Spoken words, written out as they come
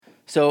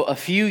So a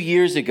few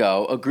years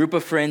ago, a group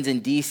of friends in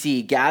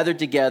D.C. gathered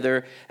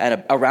together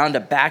around a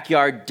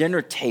backyard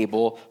dinner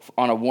table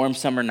on a warm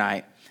summer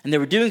night. And they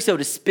were doing so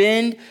to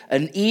spend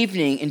an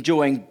evening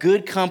enjoying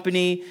good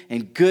company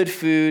and good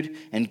food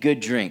and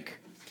good drink.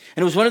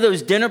 And it was one of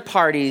those dinner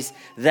parties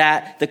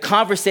that the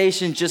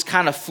conversation just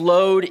kind of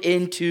flowed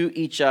into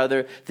each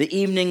other. The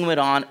evening went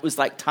on. It was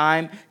like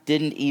time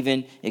didn't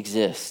even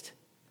exist.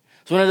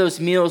 It's one of those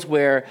meals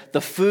where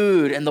the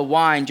food and the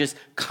wine just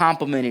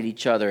complemented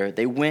each other.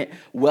 They went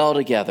well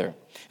together.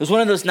 It was one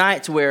of those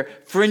nights where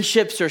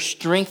friendships are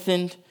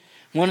strengthened.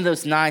 One of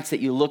those nights that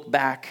you look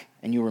back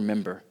and you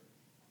remember.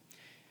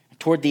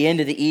 Toward the end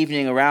of the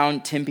evening,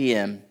 around 10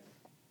 p.m.,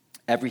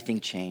 everything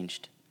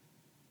changed.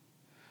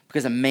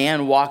 Because a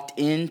man walked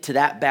into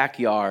that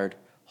backyard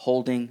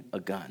holding a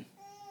gun.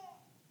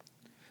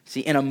 See,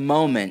 in a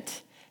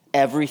moment,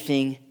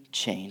 everything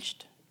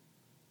changed.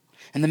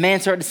 And the man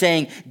started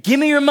saying, give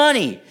me your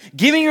money,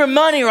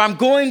 or I'm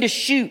going to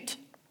shoot.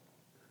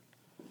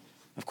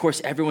 Of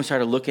course, everyone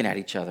started looking at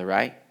each other,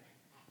 right?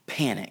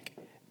 Panic,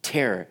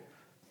 terror,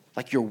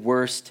 like your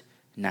worst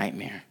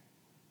nightmare.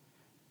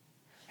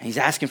 And he's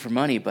asking for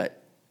money,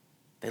 but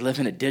they live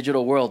in a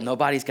digital world.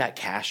 Nobody's got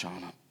cash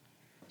on them.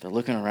 They're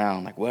looking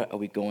around like, what are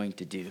we going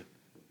to do?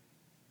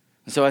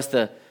 And so as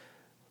the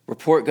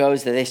report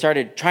goes, that they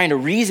started trying to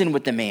reason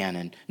with the man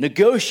and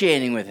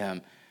negotiating with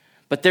him.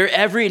 But their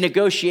every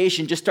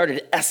negotiation just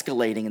started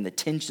escalating, and the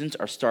tensions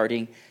are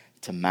starting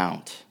to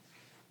mount.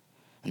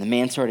 And the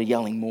man started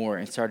yelling more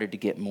and started to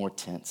get more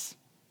tense.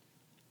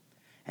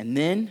 And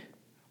then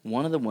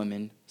one of the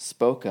women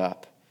spoke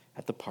up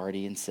at the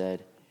party and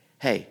said,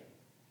 hey,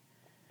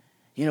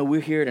 we're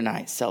here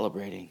tonight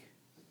celebrating.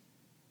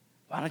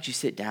 Why don't you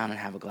sit down and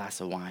have a glass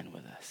of wine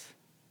with us?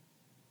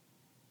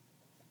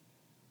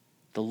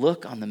 The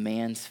look on the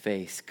man's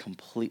face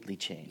completely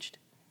changed.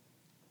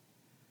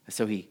 And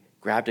so he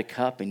grabbed a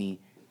cup and he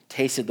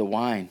tasted the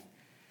wine.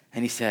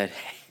 And he said,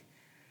 hey,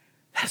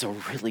 that's a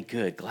really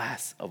good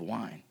glass of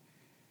wine.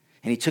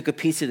 And he took a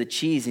piece of the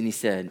cheese and he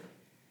said,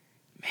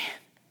 man,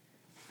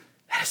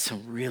 that's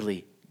some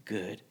really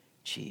good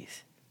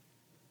cheese.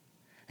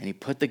 And he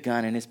put the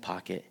gun in his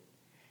pocket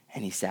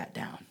and he sat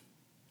down.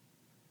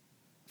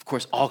 Of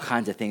course, all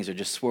kinds of things are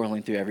just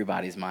swirling through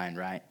everybody's mind,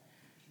 right?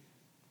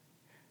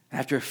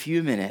 After a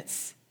few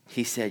minutes,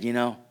 he said,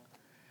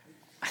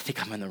 I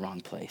think I'm in the wrong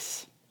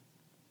place.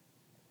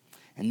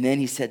 And then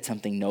he said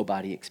something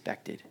nobody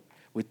expected.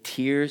 With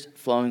tears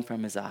flowing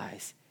from his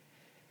eyes,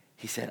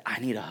 he said, I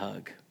need a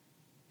hug.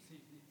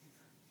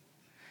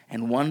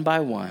 And one by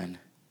one,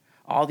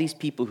 all these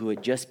people who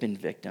had just been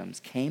victims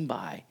came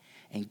by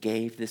and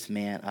gave this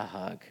man a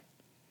hug.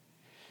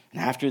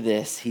 And after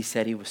this, he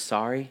said he was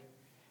sorry,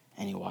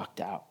 and he walked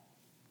out.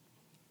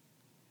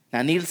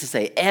 Now, needless to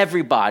say,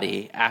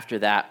 everybody after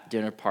that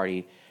dinner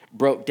party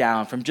broke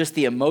down from just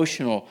the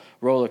emotional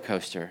roller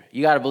coaster.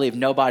 You got to believe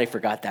nobody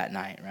forgot that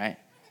night, right?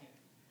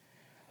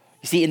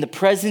 You see, in the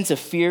presence of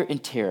fear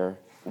and terror,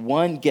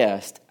 one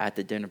guest at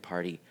the dinner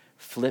party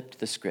flipped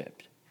the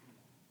script.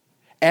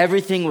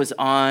 Everything was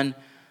on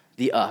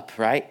the up,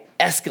 right?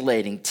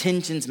 Escalating,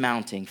 tensions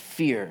mounting,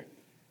 fear.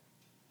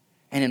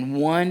 And in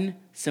one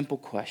simple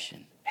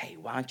question, hey,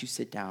 why don't you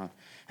sit down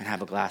and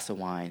have a glass of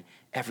wine?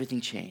 Everything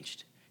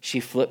changed.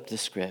 She flipped the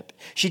script.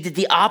 She did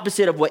the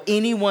opposite of what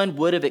anyone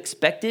would have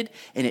expected,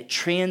 and it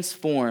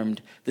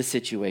transformed the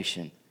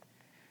situation.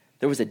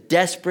 There was a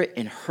desperate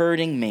and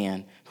hurting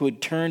man who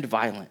had turned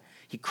violent.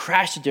 He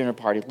crashed a dinner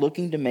party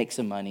looking to make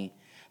some money.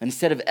 And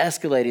instead of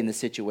escalating the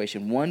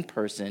situation, one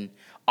person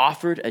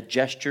offered a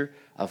gesture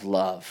of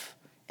love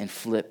and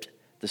flipped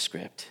the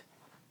script.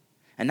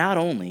 And not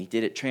only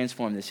did it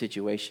transform the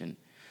situation,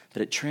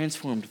 but it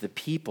transformed the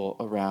people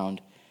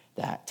around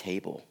that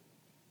table.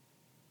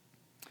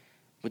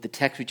 With the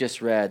text we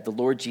just read, the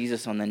Lord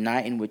Jesus, on the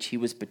night in which he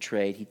was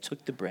betrayed, he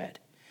took the bread.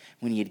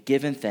 When he had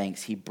given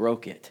thanks, he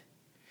broke it.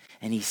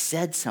 And he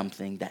said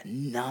something that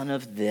none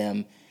of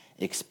them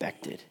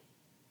expected.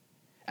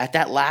 At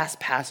that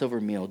last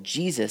Passover meal,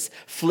 Jesus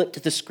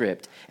flipped the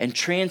script and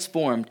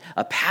transformed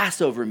a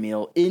Passover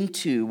meal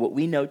into what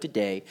we know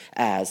today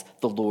as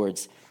the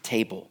Lord's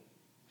table.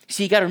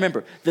 See, you got to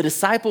remember, the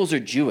disciples are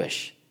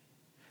Jewish.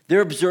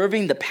 They're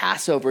observing the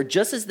Passover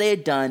just as they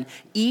had done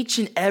each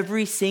and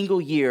every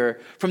single year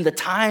from the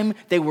time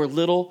they were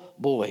little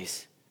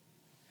boys.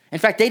 In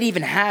fact, they'd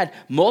even had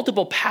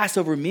multiple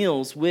Passover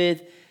meals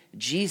with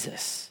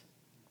Jesus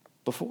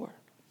before.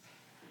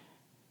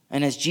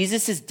 And as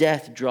Jesus'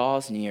 death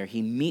draws near,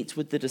 he meets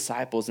with the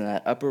disciples in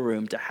that upper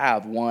room to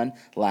have one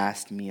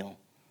last meal.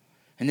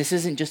 And this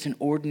isn't just an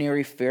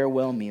ordinary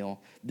farewell meal.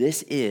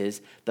 This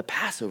is the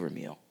Passover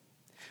meal.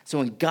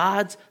 So in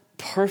God's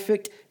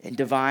perfect and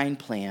divine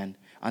plan,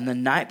 on the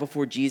night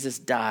before Jesus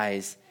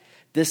dies,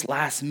 this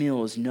last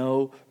meal is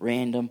no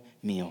random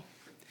meal.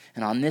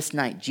 And on this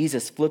night,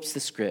 Jesus flips the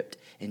script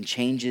and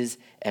changes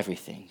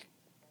everything.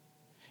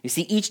 You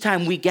see, each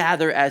time we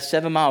gather as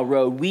 7 Mile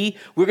Road, we're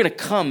going to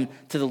come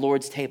to the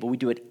Lord's table. We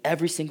do it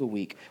every single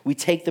week. We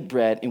take the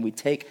bread and we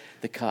take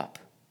the cup.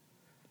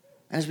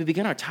 And as we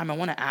begin our time, I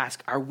want to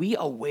ask, are we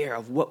aware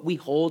of what we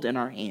hold in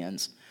our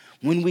hands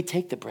when we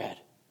take the bread?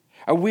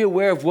 Are we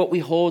aware of what we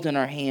hold in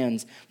our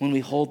hands when we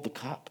hold the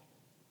cup?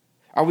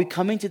 Are we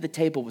coming to the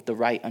table with the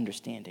right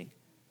understanding?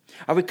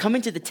 Are we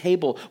coming to the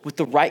table with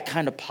the right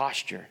kind of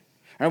posture?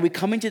 Are we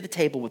coming to the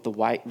table with the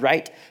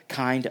right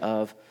kind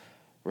of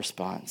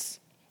response?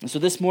 And so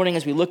this morning,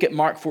 as we look at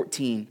Mark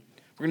 14,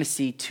 we're going to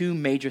see two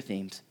major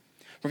themes.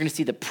 We're going to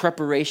see the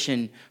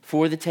preparation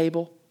for the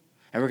table,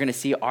 and we're going to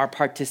see our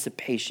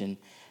participation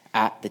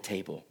at the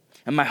table.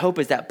 And my hope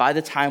is that by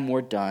the time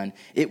we're done,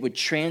 it would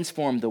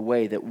transform the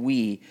way that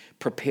we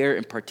prepare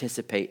and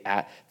participate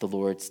at the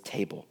Lord's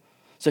table.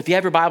 So if you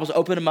have your Bibles,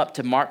 open them up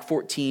to Mark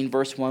 14,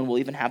 verse 1. We'll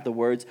even have the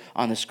words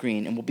on the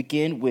screen, and we'll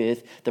begin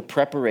with the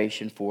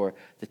preparation for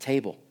the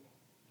table.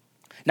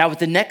 Now, with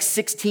the next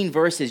 16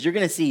 verses, you're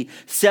going to see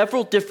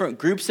several different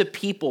groups of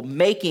people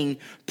making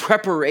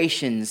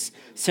preparations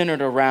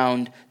centered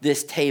around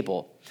this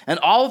table. And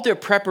all of their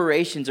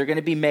preparations are going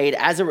to be made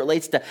as it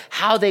relates to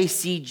how they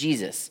see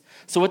Jesus.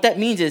 So what that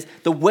means is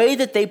the way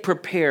that they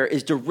prepare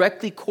is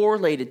directly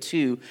correlated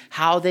to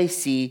how they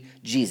see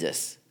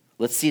Jesus.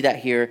 Let's see that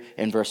here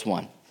in verse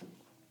 1.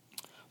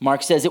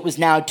 Mark says, "It was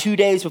now 2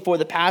 days before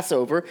the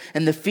Passover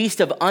and the feast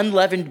of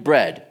unleavened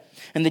bread.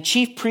 And the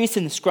chief priests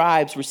and the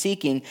scribes were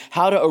seeking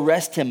how to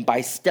arrest him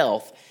by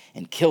stealth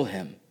and kill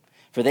him.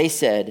 For they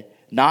said,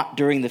 'Not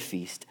during the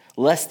feast,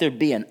 lest there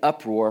be an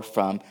uproar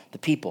from the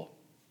people.'"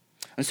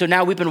 And so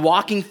now we've been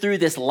walking through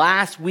this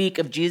last week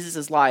of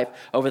Jesus' life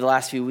over the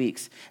last few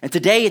weeks. And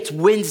today it's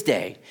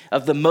Wednesday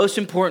of the most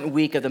important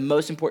week of the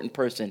most important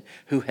person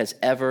who has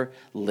ever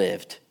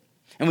lived.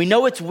 And we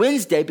know it's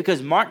Wednesday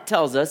because Mark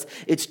tells us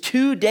it's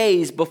 2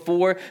 days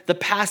before the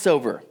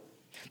Passover.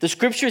 The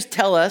scriptures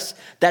tell us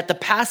that the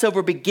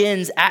Passover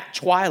begins at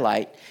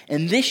twilight,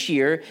 and this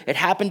year it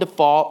happened to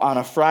fall on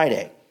a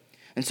Friday.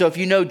 And so if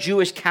you know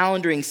Jewish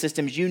calendaring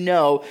systems, you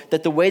know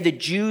that the way the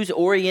Jews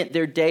orient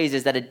their days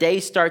is that a day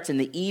starts in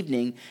the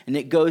evening and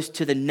it goes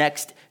to the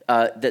next,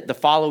 the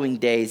following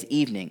day's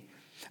evening.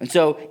 And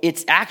so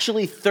it's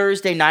actually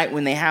Thursday night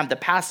when they have the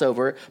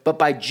Passover, but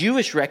by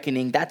Jewish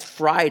reckoning, that's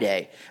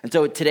Friday. And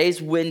so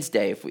today's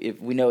Wednesday,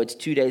 if we know it's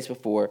 2 days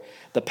before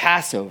the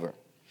Passover.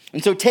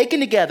 And so taken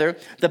together,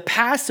 the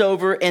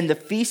Passover and the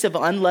Feast of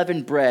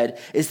Unleavened Bread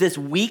is this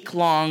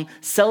week-long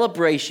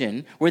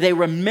celebration where they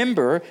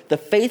remember the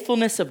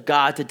faithfulness of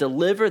God to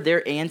deliver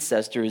their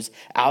ancestors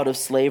out of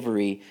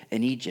slavery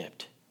in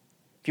Egypt.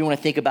 If you want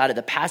to think about it,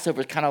 the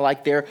Passover is kind of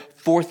like their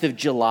 4th of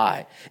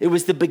July. It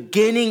was the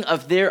beginning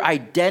of their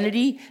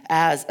identity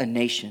as a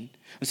nation.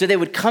 And so they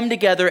would come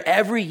together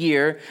every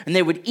year and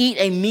they would eat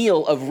a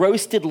meal of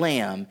roasted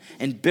lamb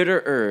and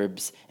bitter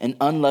herbs and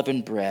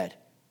unleavened bread.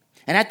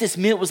 And at this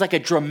meal, it was like a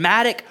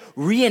dramatic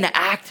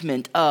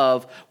reenactment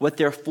of what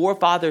their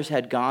forefathers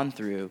had gone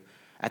through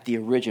at the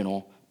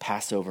original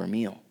Passover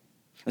meal.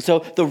 And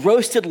so the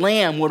roasted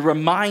lamb would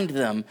remind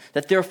them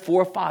that their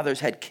forefathers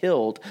had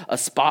killed a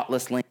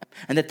spotless lamb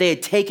and that they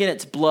had taken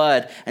its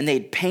blood and they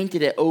had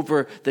painted it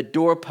over the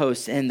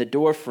doorposts and the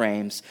door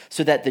frames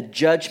so that the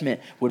judgment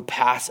would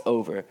pass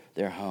over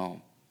their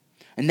home.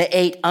 And they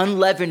ate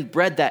unleavened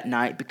bread that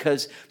night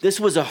because this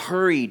was a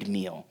hurried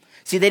meal.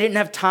 See, they didn't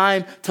have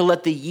time to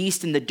let the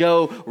yeast and the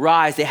dough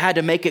rise. They had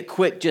to make it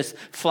quick, just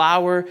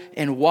flour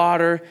and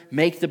water,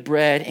 make the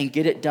bread and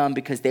get it done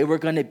because they were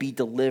going to be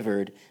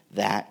delivered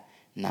that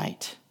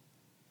night.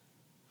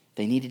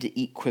 They needed to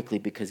eat quickly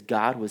because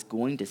God was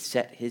going to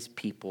set his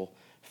people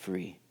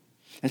free.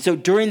 And so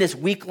during this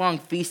week-long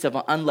feast of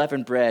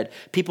unleavened bread,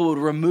 people would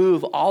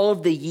remove all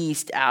of the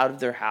yeast out of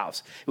their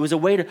house. It was a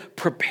way to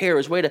prepare. It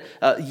was a way to,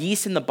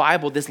 yeast in the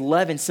Bible, this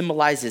leaven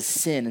symbolizes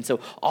sin. And so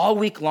all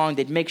week long,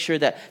 they'd make sure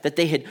that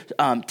they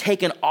had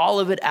taken all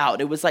of it out.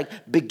 It was like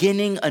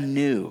beginning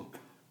anew.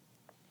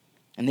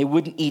 And they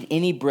wouldn't eat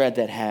any bread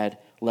that had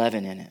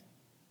leaven in it.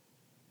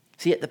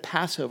 See, at the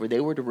Passover, they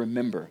were to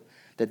remember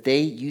that they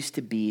used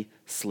to be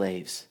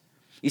slaves.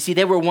 You see,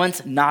 they were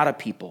once not a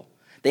people.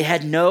 They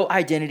had no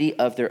identity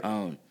of their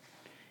own.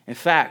 In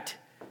fact,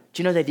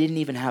 do you know they didn't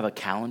even have a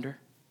calendar?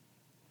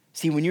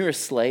 See, when you're a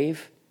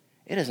slave,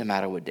 it doesn't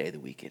matter what day of the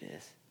week it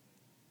is.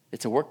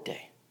 It's a work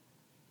day.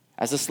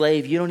 As a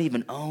slave, you don't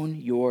even own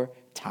your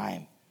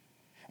time.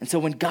 And so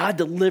when God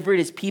delivered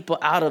his people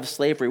out of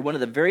slavery, one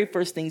of the very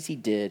first things he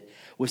did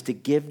was to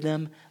give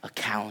them a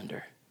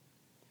calendar.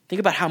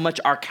 Think about how much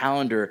our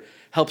calendar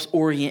helps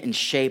orient and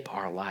shape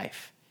our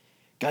life.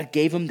 God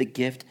gave them the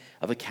gift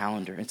of a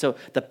calendar. And so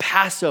the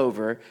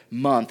Passover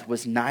month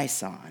was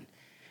Nisan.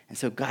 And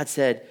so God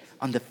said,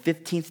 on the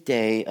 15th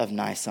day of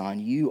Nisan,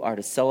 you are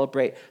to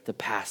celebrate the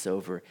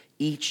Passover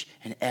each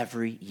and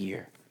every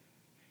year.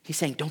 He's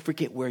saying, don't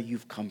forget where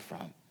you've come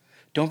from.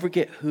 Don't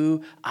forget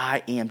who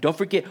I am. Don't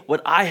forget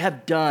what I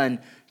have done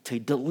to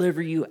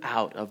deliver you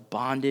out of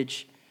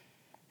bondage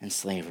and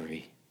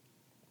slavery.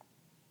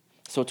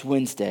 So it's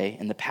Wednesday,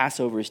 and the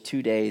Passover is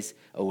 2 days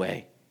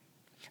away.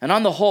 And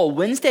on the whole,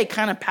 Wednesday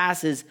kind of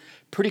passes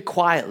pretty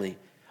quietly,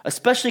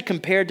 especially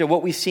compared to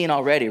what we've seen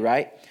already,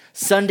 right?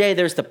 Sunday,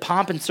 there's the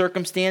pomp and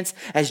circumstance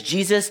as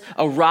Jesus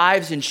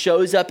arrives and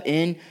shows up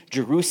in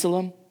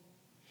Jerusalem.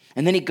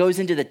 And then he goes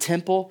into the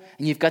temple,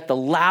 and you've got the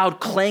loud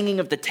clanging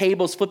of the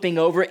tables flipping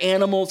over.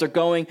 Animals are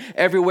going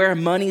everywhere.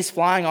 Money's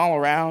flying all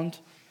around.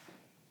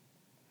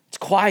 It's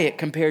quiet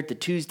compared to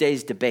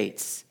Tuesday's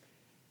debates.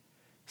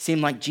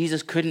 Seemed like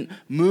Jesus couldn't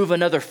move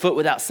another foot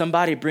without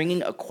somebody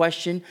bringing a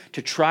question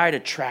to try to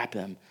trap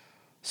him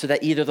so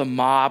that either the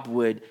mob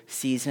would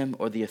seize him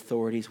or the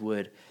authorities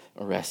would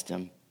arrest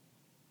him.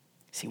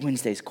 See,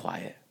 Wednesday's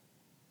quiet.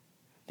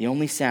 The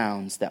only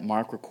sounds that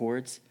Mark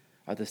records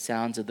are the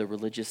sounds of the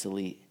religious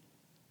elite.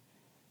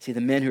 See,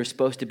 the men who are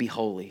supposed to be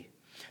holy,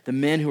 the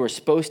men who are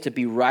supposed to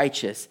be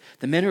righteous,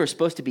 the men who are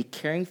supposed to be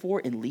caring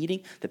for and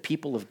leading the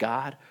people of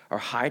God are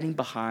hiding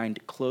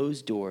behind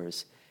closed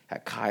doors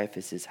at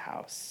Caiaphas'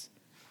 house.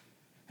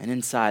 And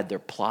inside, they're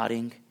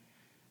plotting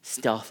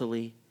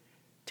stealthily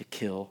to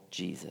kill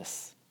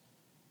Jesus.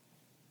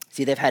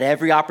 See, they've had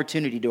every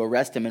opportunity to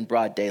arrest him in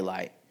broad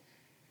daylight,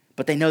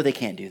 but they know they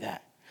can't do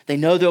that. They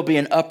know there'll be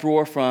an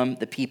uproar from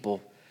the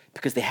people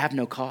because they have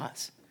no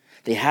cause.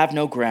 They have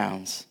no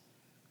grounds,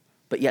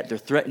 but yet they're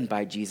threatened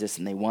by Jesus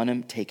and they want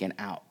him taken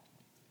out.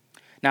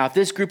 Now, if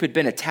this group had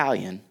been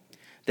Italian,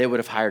 they would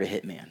have hired a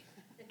hitman.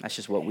 That's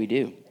just what we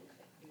do.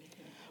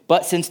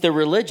 But since they're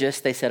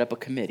religious, they set up a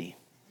committee.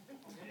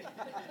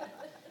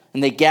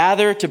 And they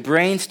gather to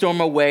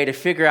brainstorm a way to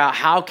figure out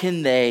how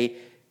can they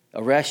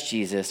arrest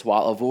Jesus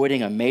while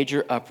avoiding a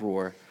major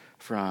uproar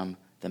from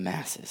the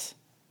masses.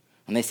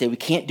 And they say, we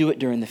can't do it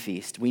during the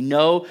feast. We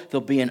know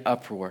there'll be an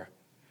uproar.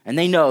 And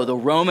they know the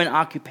Roman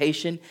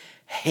occupation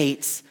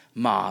hates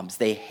mobs.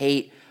 They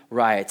hate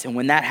riots. And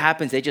when that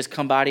happens, they just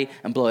come by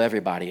and blow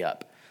everybody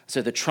up.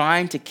 So they're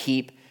trying to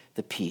keep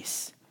the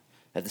peace.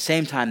 At the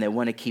same time, they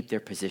want to keep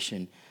their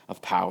position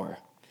of power.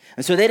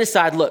 And so they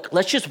decide, look,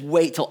 let's just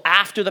wait till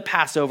after the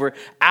Passover,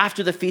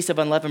 after the Feast of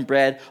Unleavened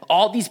Bread.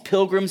 All these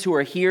pilgrims who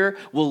are here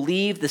will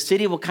leave. The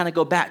city will kind of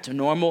go back to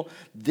normal.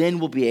 Then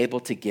we'll be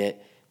able to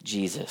get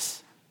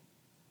Jesus.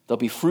 They'll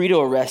be free to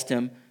arrest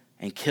him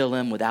and kill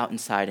him without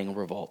inciting a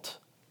revolt.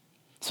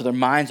 So their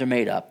minds are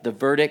made up. The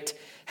verdict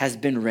has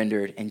been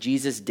rendered, and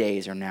Jesus'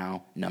 days are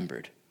now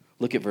numbered.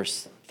 Look at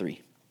verse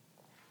 3.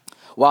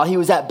 While he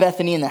was at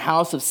Bethany in the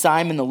house of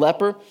Simon the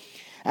leper,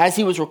 as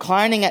he was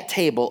reclining at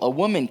table, a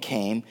woman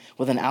came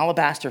with an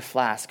alabaster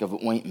flask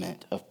of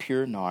ointment of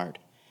pure nard,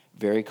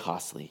 very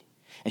costly.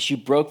 And she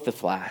broke the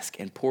flask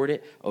and poured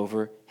it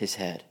over his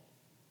head.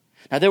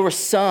 Now there were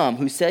some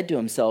who said to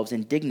themselves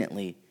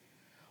indignantly,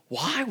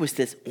 why was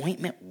this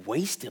ointment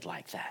wasted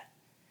like that?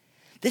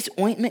 This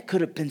ointment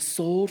could have been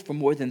sold for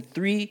more than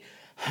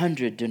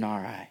 300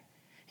 denarii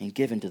and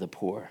given to the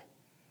poor.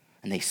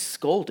 And they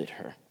scolded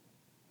her.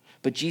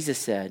 But Jesus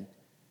said,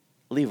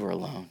 leave her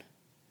alone.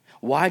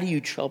 Why do you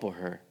trouble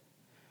her?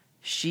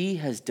 She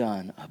has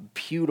done a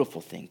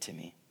beautiful thing to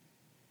me.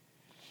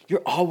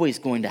 You're always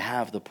going to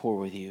have the poor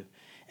with you.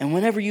 And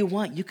whenever you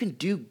want, you can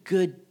do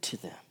good to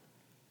them.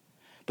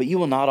 But you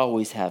will not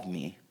always have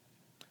me.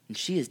 And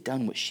she has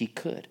done what she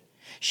could.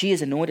 She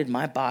has anointed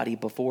my body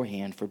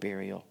beforehand for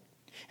burial.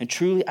 And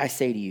truly I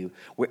say to you,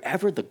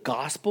 wherever the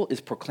gospel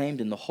is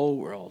proclaimed in the whole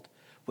world,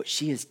 what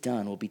she has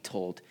done will be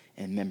told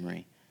in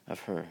memory of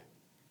her.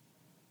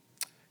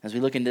 As we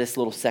look into this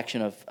little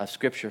section of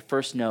Scripture,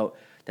 first note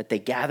that they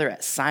gather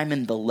at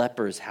Simon the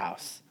leper's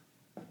house.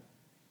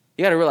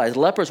 You got to realize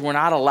lepers were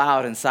not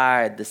allowed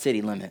inside the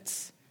city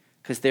limits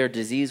because their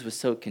disease was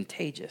so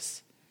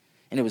contagious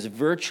and it was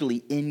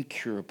virtually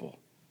incurable.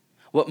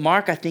 What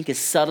Mark, I think, is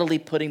subtly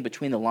putting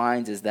between the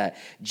lines is that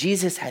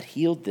Jesus had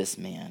healed this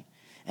man,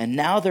 and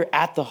now they're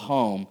at the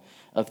home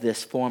of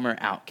this former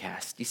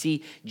outcast. You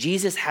see,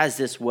 Jesus has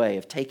this way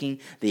of taking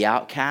the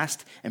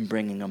outcast and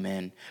bringing them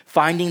in,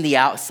 finding the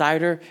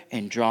outsider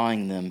and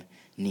drawing them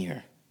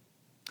near.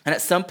 And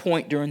at some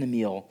point during the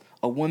meal,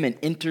 a woman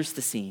enters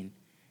the scene.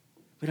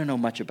 We don't know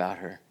much about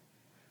her,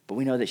 but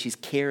we know that she's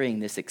carrying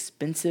this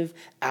expensive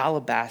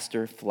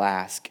alabaster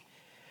flask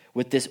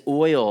with this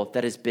oil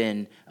that has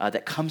been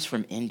that comes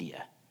from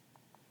India,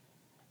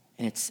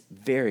 and it's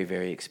very,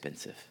 very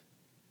expensive.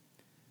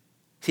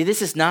 See,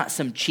 this is not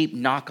some cheap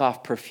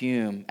knockoff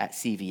perfume at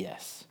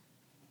CVS.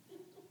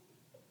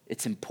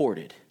 It's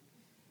imported.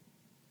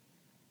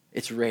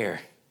 It's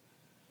rare.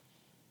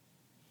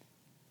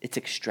 It's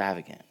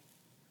extravagant.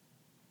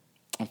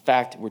 In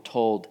fact, we're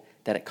told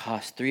that it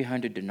cost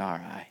 300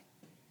 denarii.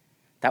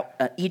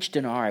 That each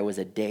denarii was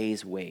a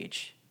day's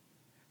wage.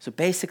 So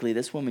basically,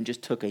 this woman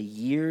just took a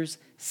year's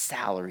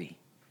salary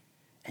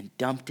and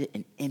dumped it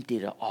and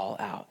emptied it all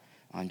out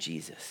on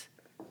Jesus.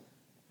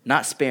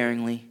 Not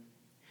sparingly,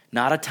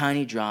 not a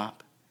tiny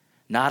drop,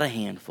 not a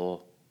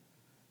handful.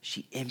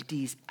 She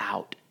empties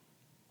out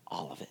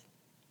all of it.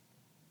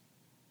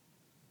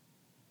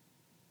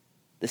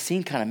 The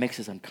scene kind of makes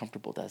us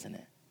uncomfortable, doesn't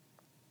it?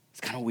 It's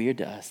kind of weird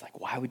to us. Like,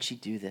 why would she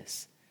do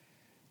this?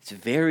 It's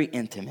very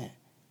intimate.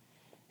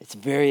 It's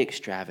very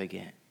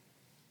extravagant.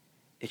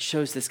 It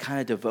shows this kind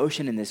of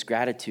devotion and this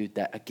gratitude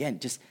that, again,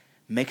 just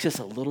makes us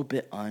a little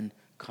bit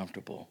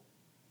uncomfortable.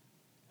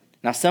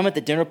 Now, some at the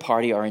dinner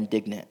party are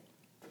indignant.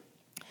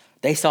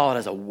 They saw it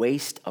as a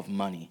waste of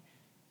money.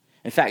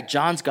 In fact,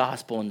 John's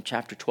gospel in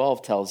chapter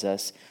 12 tells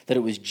us that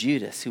it was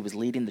Judas who was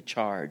leading the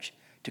charge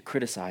to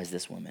criticize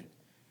this woman.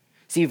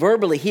 See,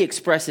 verbally, he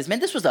expresses, man,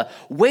 this was a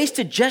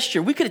wasted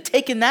gesture. We could have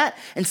taken that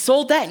and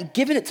sold that and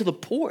given it to the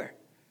poor.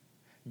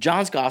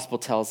 John's gospel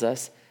tells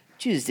us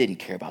Judas didn't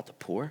care about the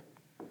poor.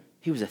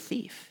 He was a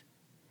thief.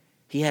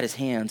 He had his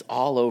hands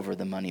all over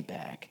the money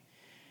bag.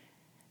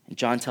 And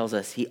John tells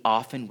us he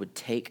often would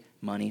take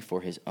money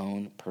for his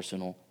own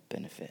personal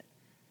benefit.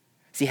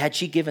 See, had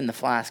she given the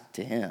flask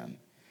to him,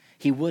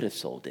 he would have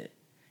sold it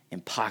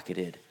and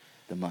pocketed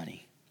the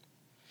money.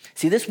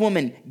 See, this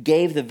woman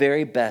gave the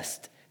very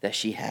best that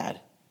she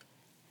had.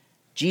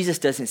 Jesus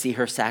doesn't see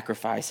her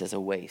sacrifice as a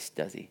waste,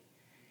 does he?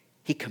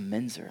 He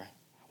commends her.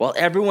 While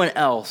everyone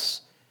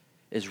else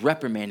is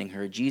reprimanding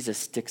her, Jesus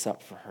sticks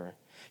up for her.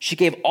 She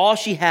gave all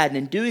she had, and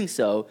in doing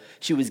so,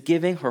 she was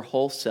giving her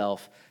whole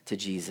self to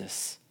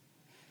Jesus.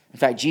 In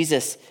fact,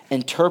 Jesus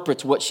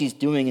interprets what she's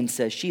doing and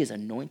says, she has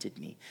anointed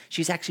me.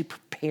 She's actually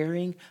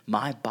preparing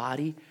my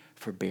body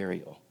for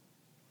burial.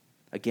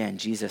 Again,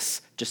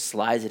 Jesus just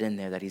slides it in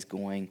there that he's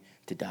going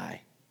to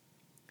die.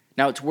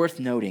 Now, it's worth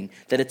noting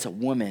that it's a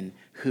woman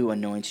who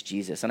anoints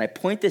Jesus. And I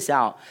point this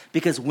out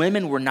because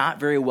women were not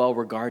very well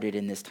regarded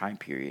in this time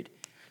period.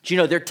 Do you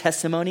know their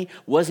testimony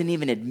wasn't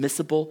even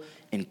admissible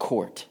in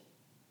court?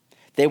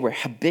 They were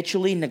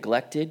habitually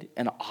neglected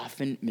and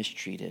often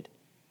mistreated.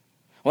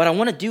 What I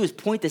want to do is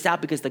point this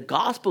out because the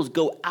Gospels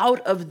go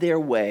out of their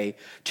way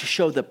to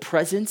show the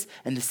presence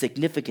and the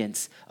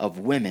significance of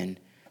women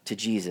to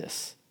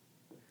Jesus.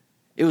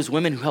 It was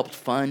women who helped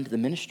fund the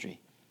ministry.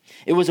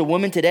 It was a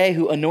woman today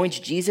who anoints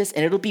Jesus,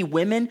 and it'll be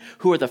women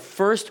who are the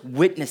first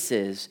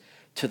witnesses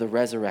to the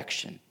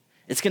resurrection.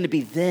 It's going to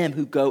be them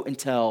who go and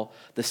tell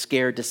the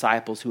scared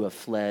disciples who have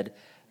fled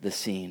the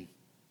scene.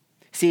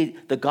 See,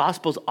 the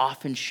Gospels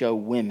often show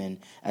women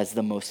as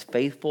the most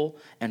faithful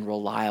and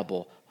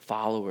reliable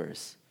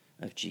followers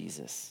of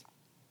Jesus.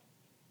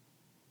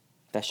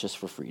 That's just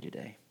for free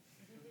today.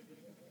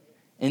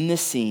 In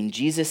this scene,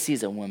 Jesus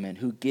sees a woman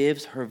who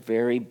gives her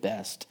very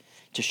best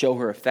to show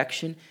her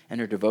affection and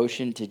her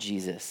devotion to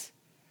Jesus.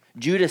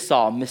 Judas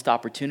saw a missed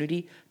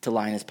opportunity to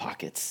line his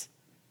pockets.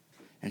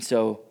 And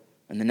so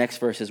in the next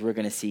verses, we're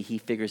going to see he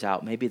figures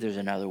out maybe there's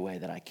another way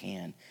that I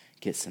can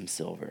get some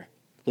silver.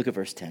 Look at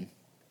verse 10.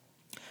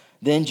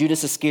 Then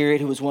Judas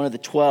Iscariot, who was one of the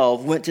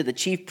 12, went to the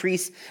chief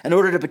priests in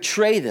order to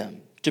betray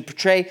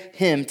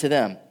him to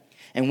them.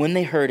 And when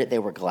they heard it, they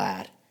were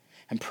glad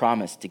and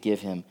promised to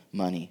give him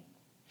money.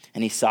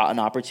 And he sought an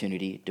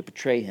opportunity to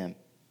betray him.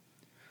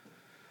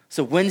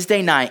 So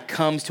Wednesday night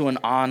comes to an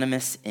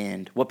ominous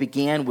end. What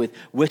began with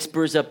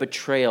whispers of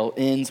betrayal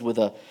ends with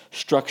a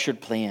structured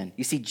plan.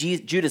 You see,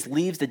 Judas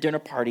leaves the dinner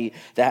party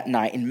that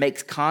night and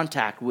makes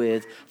contact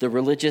with the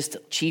religious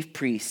chief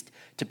priest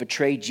to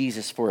betray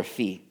Jesus for a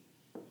fee.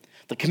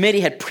 The committee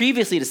had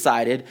previously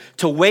decided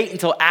to wait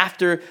until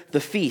after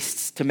the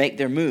feasts to make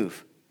their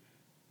move.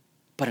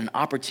 But an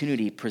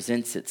opportunity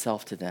presents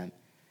itself to them.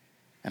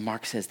 And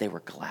Mark says they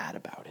were glad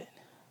about it.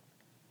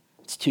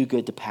 It's too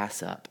good to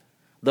pass up.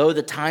 Though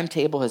the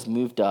timetable has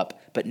moved up,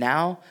 but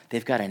now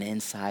they've got an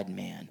inside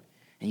man,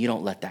 and you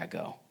don't let that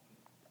go.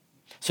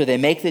 So they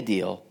make the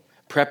deal,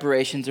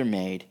 preparations are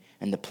made,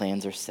 and the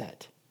plans are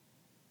set.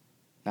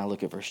 Now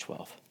look at verse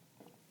 12.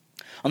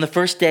 On the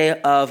first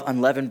day of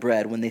unleavened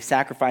bread, when they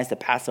sacrificed the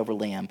Passover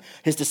lamb,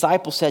 his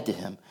disciples said to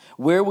him,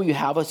 "Where will you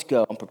have us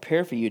go and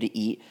prepare for you to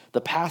eat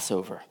the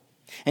Passover?"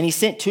 And he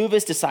sent two of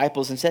his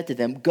disciples and said to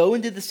them, "Go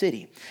into the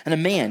city, and a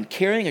man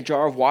carrying a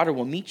jar of water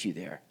will meet you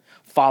there.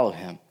 Follow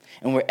him.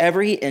 And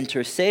wherever he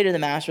enters, say to the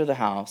master of the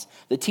house,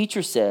 'The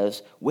teacher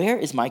says, where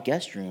is my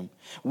guest room?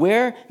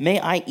 Where may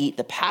I eat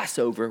the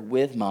Passover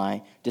with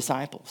my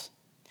disciples?'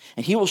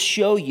 And he will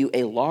show you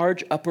a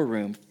large upper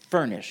room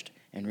furnished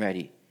and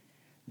ready.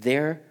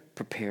 There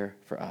prepare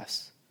for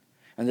us."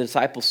 And the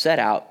disciples set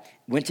out,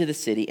 went to the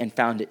city, and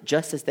found it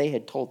just as they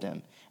had told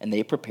them, and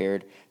they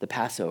prepared the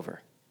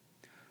Passover.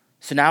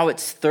 So now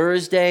it's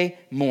Thursday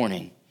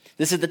morning.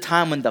 This is the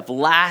time when the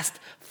last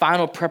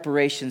final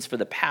preparations for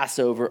the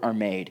Passover are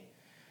made.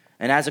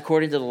 And as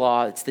according to the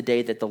law, it's the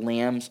day that the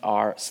lambs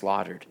are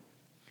slaughtered.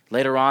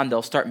 Later on,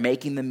 they'll start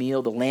making the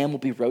meal. The lamb will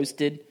be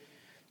roasted.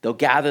 They'll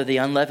gather the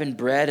unleavened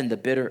bread and the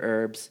bitter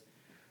herbs.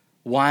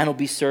 Wine will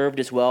be served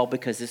as well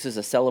because this is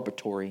a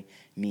celebratory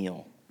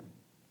meal.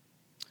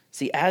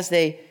 See, as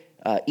they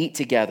eat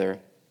together,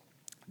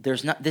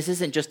 this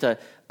isn't just a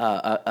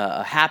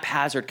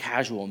haphazard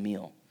casual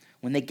meal.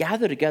 When they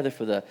gather together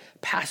for the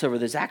Passover,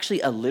 there's actually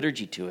a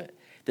liturgy to it.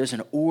 There's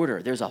an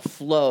order. There's a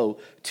flow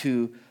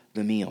to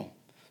the meal.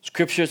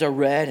 Scriptures are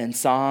read and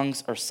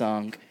songs are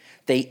sung.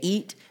 They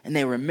eat and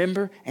they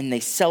remember and they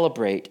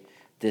celebrate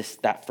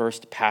that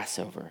first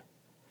Passover.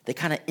 They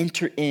kind of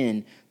enter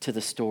into the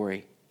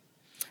story.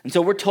 And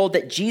so we're told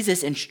that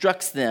Jesus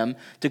instructs them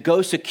to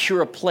go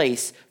secure a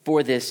place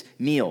for this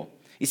meal.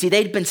 You see,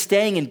 they'd been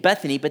staying in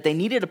Bethany, but they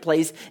needed a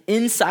place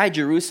inside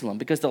Jerusalem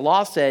because the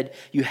law said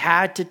you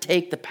had to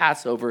take the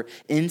Passover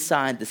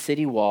inside the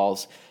city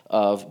walls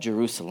of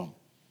Jerusalem.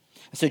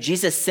 So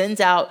Jesus sends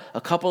out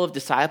a couple of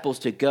disciples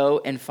to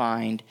go and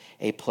find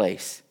a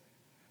place.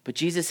 But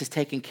Jesus has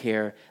taken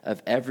care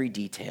of every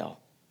detail.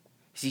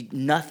 See,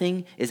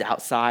 nothing is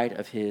outside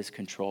of his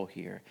control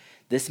here.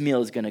 This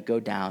meal is going to go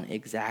down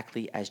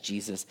exactly as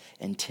Jesus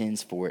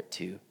intends for it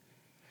to.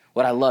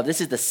 What I love,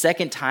 this is the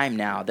second time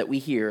now that we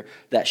hear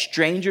that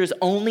strangers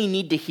only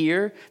need to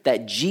hear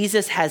that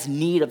Jesus has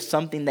need of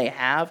something they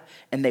have,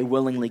 and they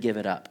willingly give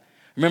it up.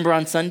 Remember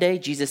on Sunday,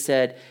 Jesus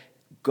said,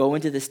 go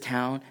into this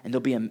town, and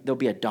there'll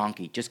be a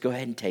donkey. Just go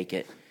ahead and take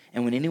it.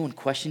 And when anyone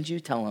questions you,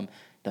 tell them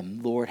the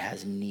Lord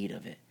has need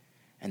of it.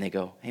 And they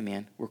go, hey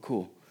man, we're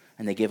cool.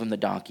 And they give him the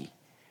donkey,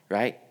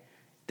 right?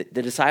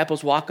 The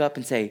disciples walk up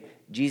and say,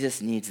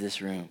 Jesus needs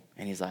this room.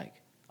 And he's like,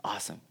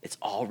 awesome. It's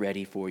all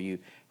ready for you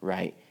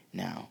right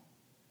now.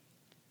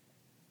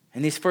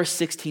 In these first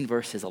 16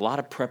 verses, a lot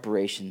of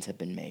preparations have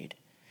been made.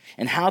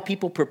 And how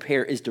people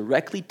prepare is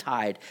directly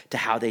tied to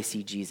how they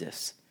see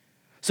Jesus.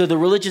 So the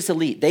religious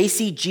elite, they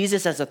see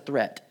Jesus as a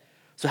threat.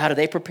 So how do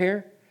they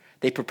prepare?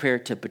 They prepare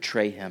to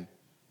betray him.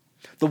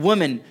 The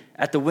woman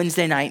at the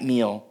Wednesday night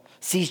meal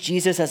sees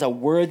Jesus as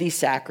worthy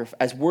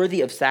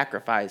of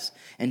sacrifice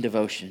and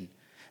devotion.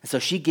 And so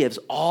she gives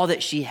all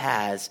that she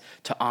has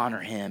to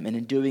honor him, and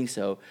in doing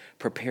so,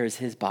 prepares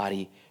his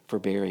body for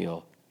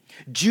burial.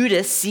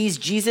 Judas sees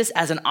Jesus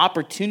as an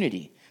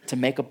opportunity to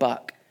make a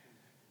buck.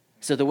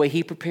 So the way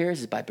he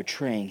prepares is by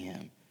betraying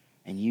him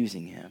and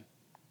using him.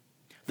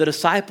 The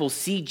disciples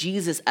see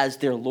Jesus as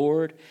their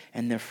Lord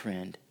and their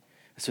friend.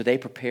 So they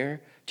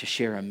prepare to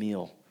share a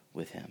meal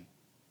with him.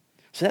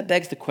 So that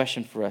begs the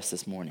question for us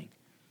this morning.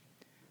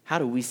 How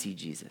do we see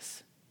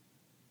Jesus?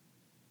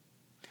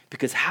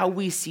 Because how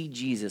we see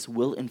Jesus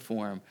will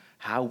inform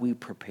how we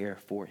prepare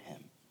for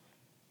him.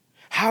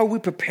 How are we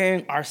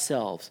preparing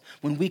ourselves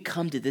when we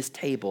come to this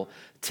table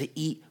to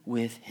eat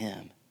with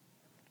him?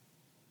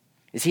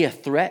 Is he a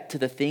threat to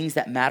the things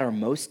that matter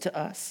most to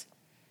us,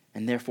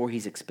 and therefore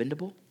he's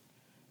expendable?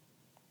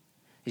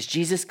 Is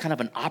Jesus kind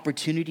of an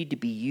opportunity to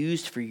be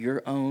used for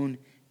your own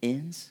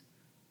ends?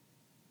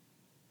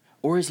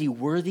 Or is he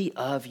worthy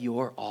of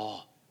your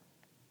all,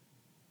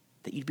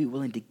 that you'd be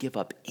willing to give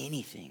up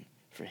anything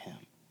for him?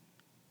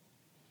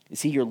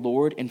 Is he your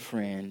Lord and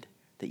friend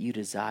that you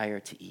desire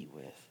to eat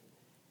with?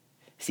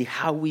 See,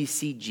 how we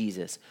see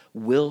Jesus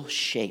will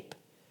shape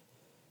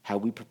how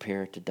we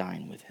prepare to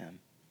dine with him.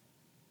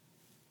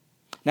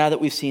 Now that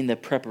we've seen the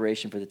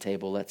preparation for the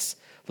table, let's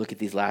look at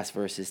these last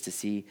verses to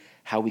see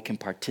how we can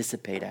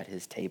participate at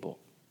his table.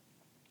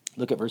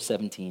 Look at verse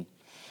 17.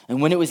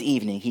 And when it was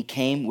evening, he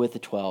came with the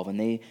 12,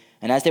 and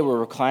as they were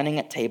reclining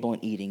at table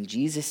and eating,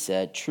 Jesus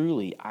said,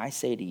 truly, I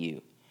say to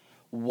you,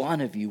 one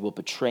of you will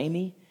betray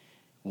me,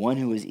 one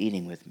who is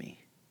eating with me.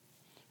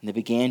 And they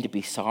began to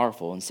be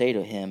sorrowful and say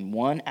to him,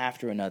 one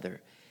after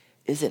another,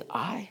 is it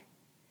I?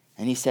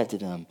 And he said to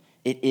them,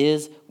 it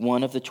is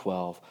one of the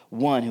 12,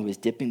 one who is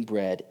dipping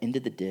bread into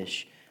the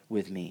dish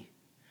with me.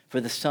 For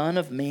the Son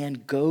of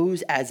Man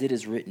goes as it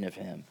is written of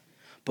him.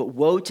 But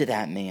woe to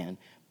that man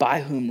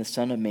by whom the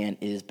Son of Man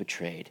is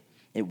betrayed.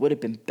 It would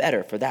have been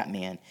better for that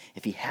man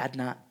if he had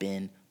not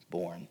been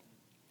born.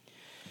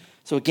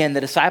 So again,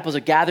 the disciples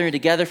are gathering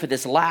together for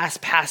this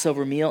last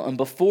Passover meal. And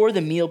before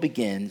the meal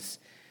begins,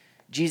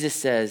 Jesus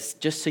says,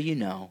 just so you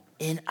know,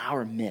 in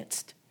our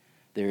midst,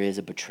 there is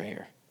a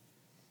betrayer.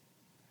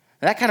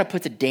 Now that kind of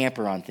puts a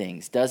damper on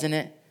things, doesn't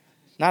it?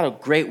 Not a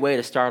great way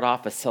to start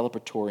off a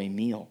celebratory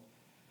meal.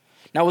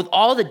 Now, with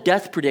all the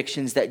death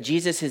predictions that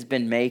Jesus has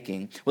been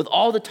making, with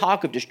all the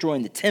talk of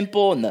destroying the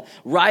temple and the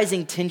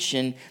rising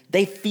tension,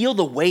 they feel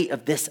the weight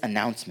of this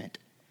announcement.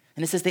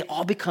 And it says they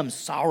all become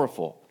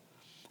sorrowful.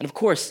 And of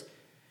course,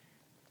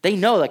 they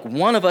know like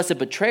one of us a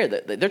betrayer.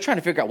 They're trying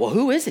to figure out, well,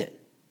 who is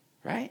it?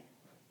 Right?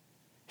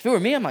 If it were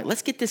me, I'm like,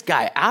 let's get this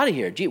guy out of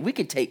here. Gee, we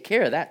can take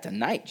care of that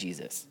tonight,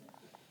 Jesus.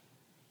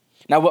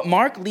 Now, what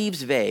Mark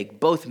leaves vague,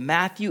 both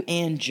Matthew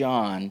and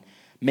John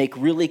make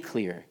really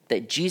clear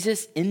that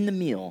Jesus in the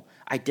meal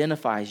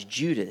identifies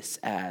Judas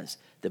as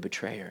the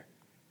betrayer.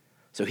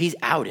 So he's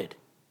outed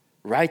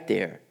right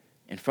there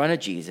in front of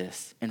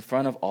Jesus, in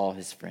front of all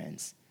his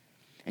friends.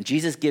 And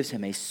Jesus gives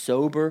him a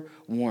sober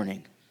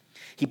warning.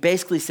 He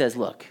basically says,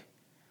 look,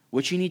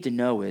 what you need to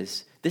know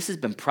is this has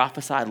been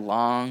prophesied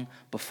long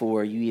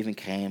before you even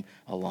came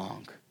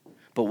along.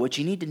 But what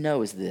you need to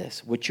know is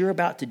this. What you're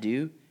about to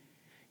do,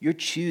 you're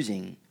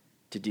choosing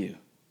to do.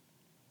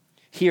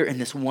 Here in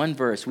this one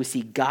verse, we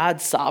see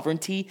God's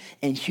sovereignty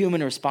and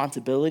human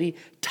responsibility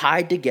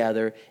tied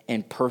together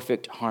in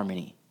perfect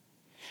harmony.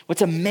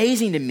 What's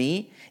amazing to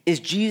me is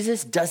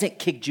Jesus doesn't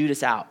kick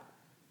Judas out.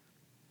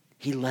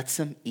 He lets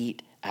him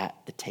eat at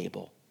the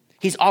table.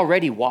 He's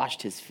already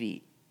washed his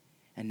feet,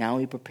 and now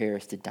he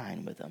prepares to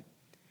dine with him.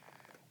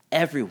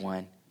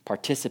 Everyone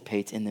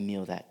participates in the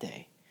meal that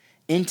day.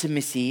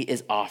 Intimacy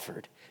is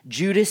offered.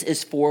 Judas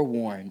is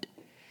forewarned.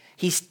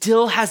 He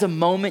still has a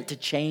moment to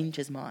change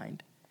his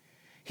mind.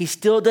 He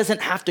still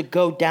doesn't have to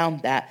go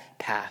down that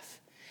path,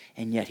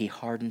 and yet he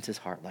hardens his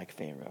heart like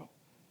Pharaoh.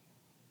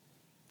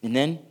 And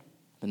then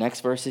the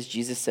next verses,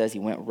 Jesus says he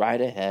went right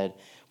ahead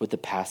with the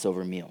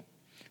Passover meal.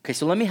 Okay,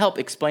 so let me help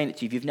explain it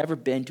to you if you've never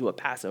been to a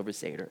Passover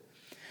Seder.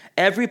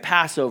 Every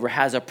Passover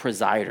has a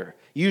presider.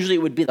 Usually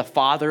it would be the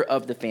father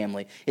of the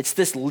family. It's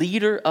this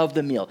leader of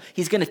the meal.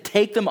 He's going to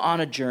take them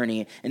on a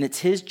journey, and it's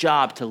his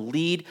job to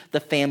lead the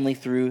family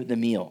through the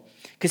meal.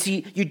 Because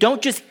you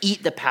don't just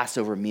eat the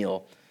Passover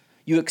meal.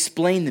 You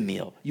explain the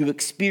meal. You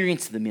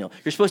experience the meal.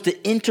 You're supposed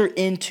to enter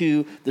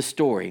into the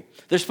story.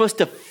 They're supposed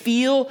to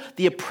feel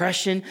the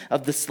oppression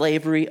of the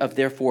slavery of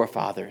their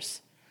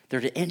forefathers. They're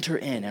to enter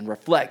in and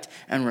reflect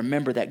and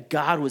remember that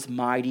God was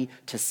mighty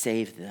to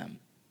save them.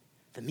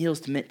 The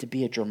meal's meant to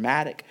be a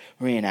dramatic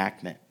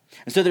reenactment.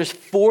 And so there's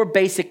 4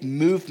 basic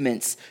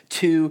movements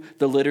to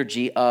the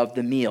liturgy of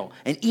the meal.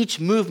 And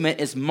each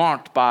movement is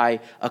marked by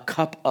a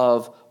cup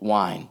of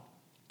wine.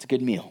 It's a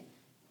good meal.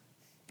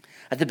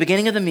 At the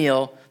beginning of the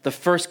meal, the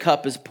first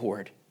cup is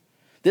poured.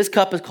 This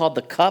cup is called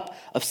the cup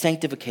of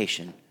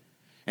sanctification.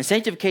 And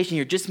sanctification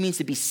here just means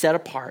to be set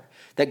apart.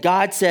 That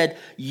God said,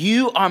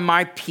 you are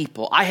my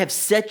people. I have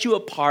set you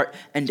apart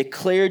and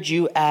declared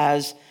you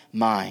as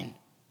mine.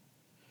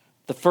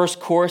 The first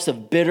course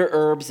of bitter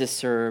herbs is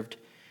served,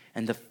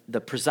 and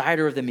the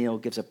presider of the meal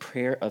gives a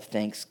prayer of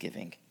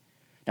thanksgiving.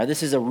 Now,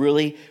 this is a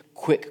really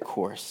quick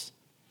course.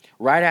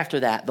 Right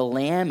after that, the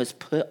lamb is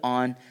put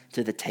on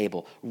to the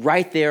table.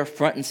 Right there,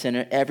 front and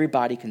center,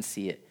 everybody can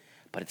see it,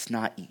 but it's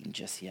not eaten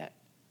just yet.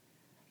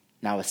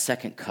 Now, a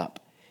second cup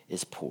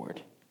is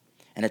poured.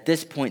 And at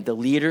this point, the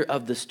leader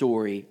of the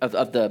story,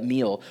 of the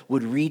meal,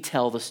 would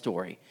retell the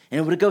story. And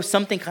it would go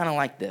something kind of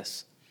like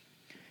this.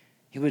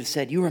 He would have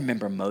said, you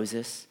remember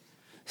Moses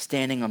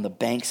standing on the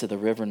banks of the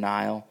river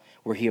Nile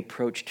where he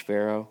approached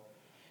Pharaoh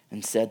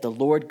and said, the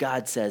Lord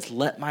God says,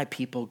 let my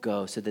people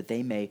go so that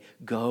they may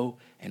go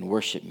and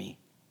worship me.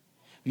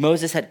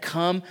 Moses had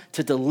come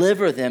to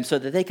deliver them so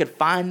that they could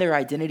find their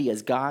identity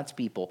as God's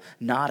people,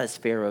 not as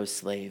Pharaoh's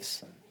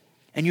slaves.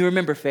 And you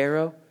remember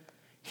Pharaoh?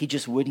 He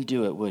just wouldn't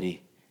do it, would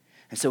he?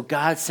 And so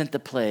God sent the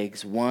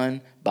plagues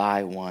one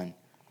by one.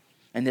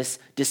 And this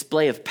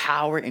display of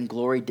power and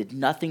glory did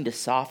nothing to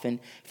soften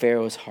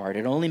Pharaoh's heart.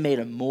 It only made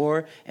him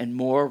more and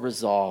more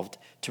resolved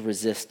to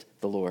resist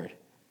the Lord.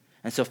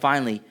 And so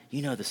finally,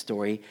 you know the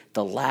story,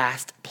 the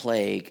last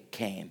plague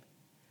came.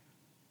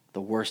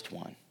 The worst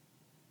one,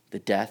 the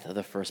death of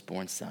the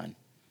firstborn son.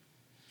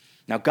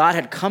 Now God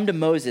had come to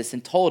Moses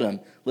and told him,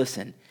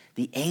 listen,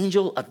 the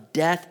angel of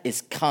death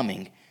is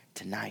coming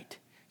tonight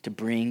to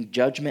bring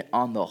judgment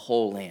on the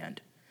whole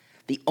land.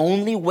 The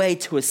only way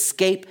to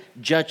escape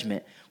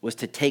judgment was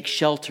to take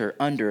shelter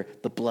under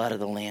the blood of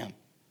the lamb.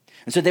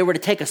 And so they were to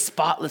take a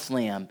spotless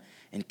lamb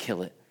and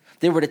kill it.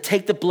 They were to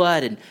take the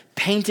blood and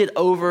paint it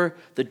over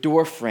the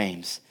door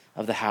frames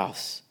of the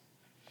house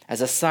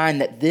as a sign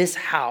that this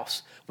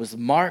house was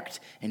marked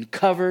and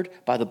covered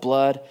by the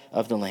blood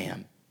of the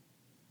lamb.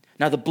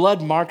 Now, the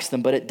blood marks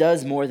them, but it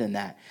does more than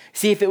that.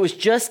 See, if it was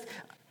just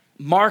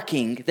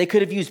marking, they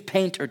could have used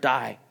paint or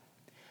dye.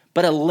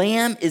 But a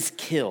lamb is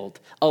killed.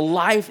 A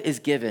life is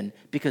given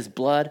because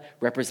blood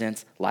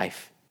represents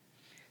life.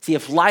 See,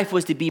 if life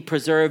was to be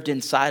preserved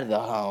inside of the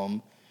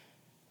home,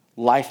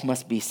 life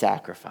must be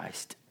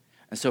sacrificed.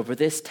 And so for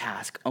this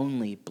task,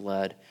 only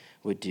blood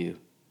would do.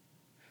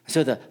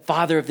 So the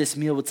father of this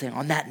meal would say,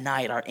 on that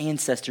night, our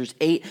ancestors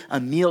ate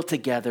a meal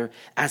together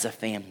as a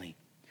family.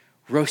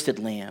 Roasted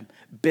lamb,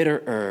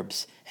 bitter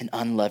herbs, and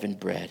unleavened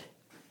bread.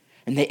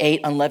 And they ate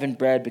unleavened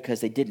bread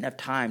because they didn't have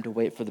time to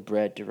wait for the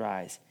bread to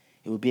rise.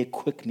 It would be a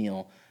quick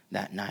meal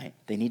that night.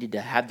 They needed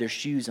to have their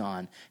shoes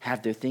on,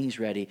 have their things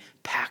ready,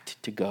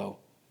 packed to go.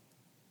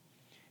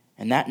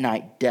 And that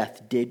night,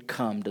 death did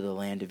come to the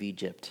land of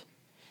Egypt.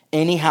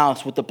 Any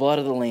house with the blood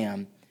of the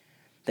lamb,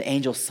 the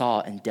angel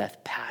saw, and death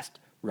passed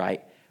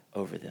right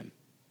over them.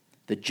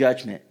 The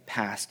judgment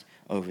passed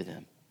over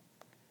them.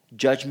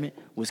 Judgment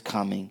was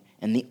coming,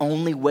 and the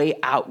only way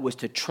out was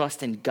to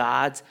trust in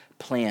God's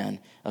plan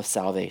of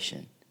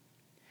salvation.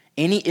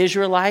 Any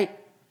Israelite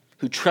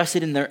who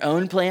trusted in their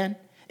own plan,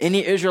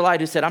 any Israelite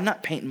who said, I'm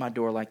not painting my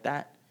door like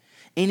that,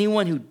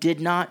 anyone who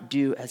did not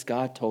do as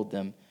God told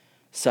them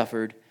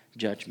suffered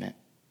judgment.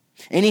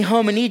 Any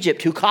home in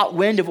Egypt who caught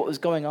wind of what was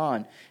going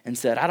on and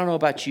said, I don't know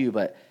about you,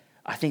 but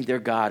I think their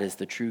God is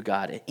the true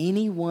God.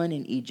 Anyone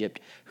in Egypt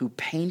who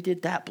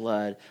painted that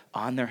blood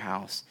on their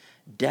house,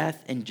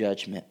 death and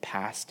judgment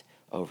passed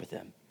over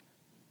them.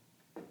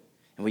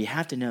 And what you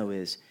have to know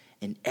is,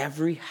 in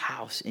every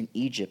house in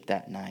Egypt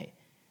that night,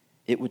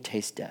 it would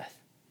taste death.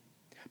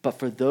 But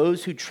for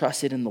those who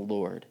trusted in the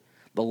Lord,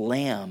 the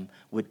lamb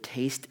would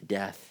taste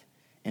death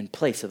in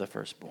place of the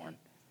firstborn.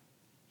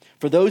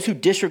 For those who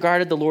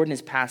disregarded the Lord in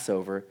his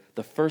Passover,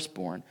 the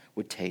firstborn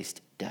would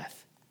taste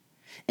death.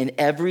 In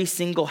every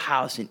single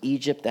house in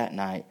Egypt that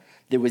night,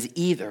 there was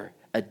either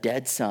a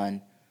dead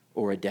son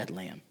or a dead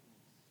lamb.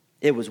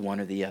 It was one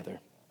or the other.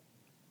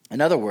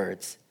 In other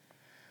words,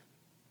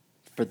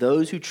 for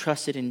those who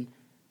trusted in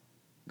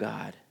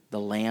God, the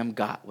lamb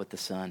got what the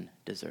son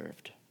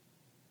deserved.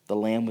 The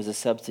lamb was a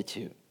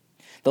substitute.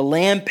 The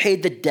lamb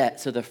paid the debt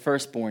so the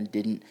firstborn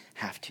didn't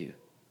have to.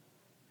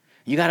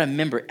 You got to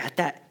remember, at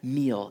that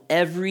meal,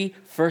 every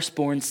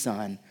firstborn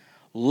son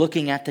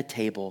looking at the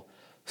table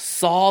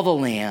saw the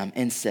lamb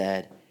and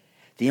said,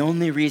 "The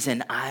only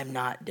reason I'm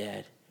not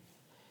dead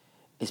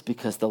is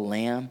because the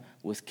lamb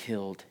was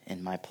killed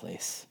in my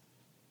place."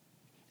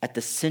 At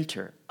the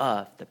center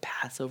of the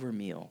Passover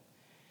meal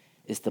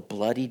is the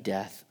bloody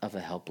death of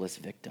a helpless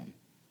victim.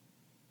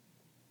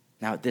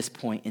 Now, at this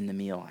point in the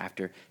meal,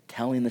 after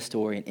telling the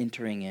story and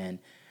entering in,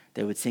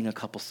 they would sing a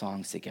couple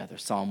songs together,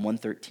 Psalm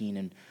 113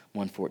 and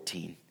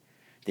 114.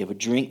 They would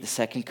drink the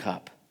second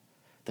cup,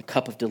 the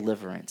cup of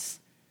deliverance,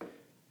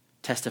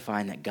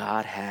 testifying that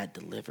God had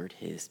delivered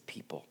his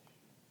people.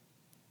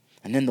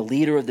 And then the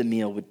leader of the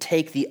meal would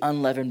take the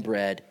unleavened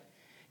bread.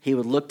 He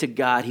would look to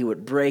God. He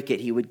would break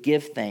it. He would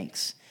give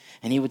thanks.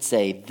 And he would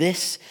say,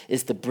 "This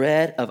is the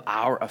bread of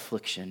our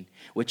affliction,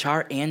 which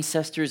our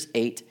ancestors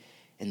ate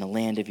in the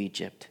land of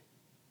Egypt."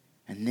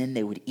 And then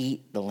they would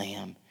eat the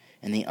lamb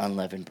and the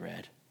unleavened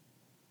bread.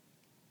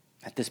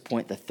 At this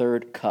point, the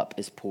third cup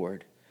is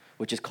poured,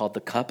 which is called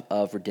the cup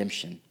of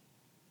redemption.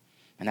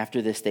 And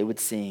after this, they would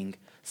sing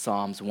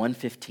Psalms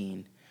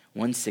 115,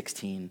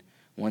 116,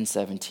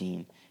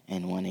 117,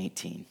 and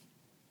 118.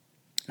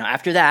 Now,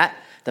 after that,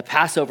 the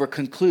Passover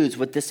concludes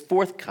with this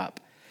fourth cup.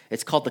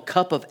 It's called the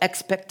cup of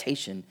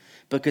expectation,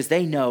 because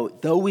they know,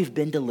 though we've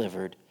been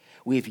delivered,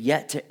 we've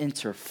yet to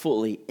enter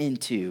fully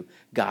into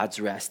God's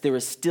rest. There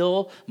is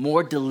still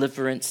more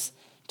deliverance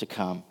to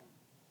come.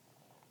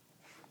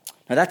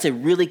 Now, that's a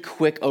really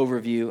quick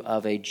overview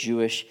of a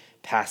Jewish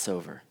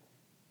Passover.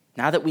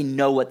 Now that we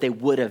know what they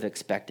would have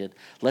expected,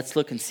 let's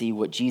look and see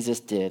what Jesus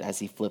did as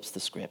he flips the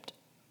script.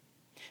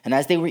 And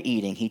as they were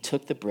eating, he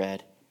took the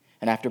bread,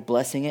 and after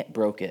blessing it,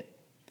 broke it,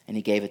 and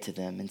he gave it to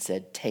them and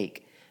said,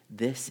 "Take,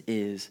 this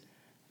is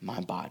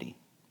my body."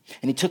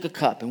 And he took a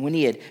cup, and when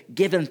he had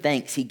given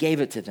thanks, he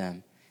gave it to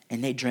them,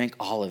 and they drank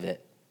all of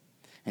it.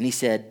 And he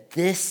said,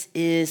 "This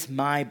is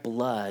my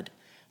blood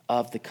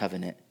of the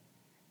covenant,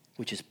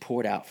 which is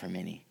poured out for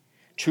many.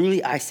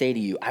 Truly I say to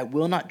you, I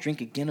will not drink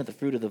again of the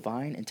fruit of the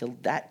vine until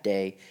that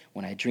day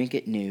when I drink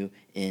it new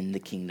in the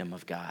kingdom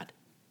of God."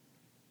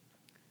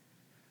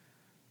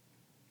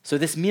 So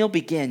this meal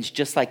begins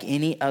just like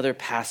any other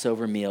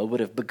Passover meal would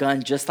have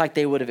begun, just like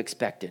they would have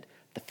expected.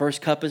 The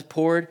first cup is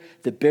poured,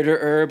 the bitter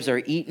herbs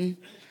are eaten,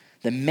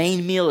 the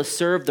main meal is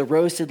served, the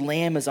roasted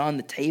lamb is on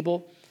the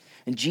table,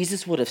 and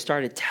Jesus would have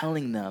started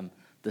telling them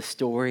the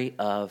story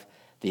of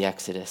the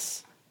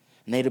Exodus.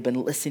 And they'd have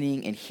been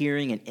listening and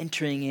hearing and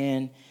entering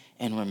in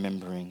and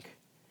remembering.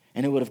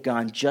 And it would have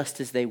gone just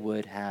as they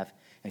would have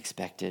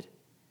expected.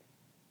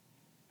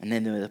 And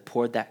then they would have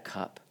poured that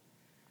cup.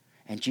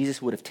 And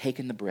Jesus would have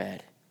taken the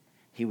bread.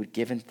 He would have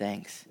given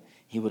thanks.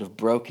 He would have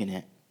broken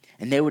it.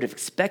 And they would have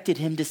expected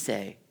him to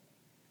say,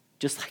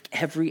 just like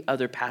every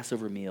other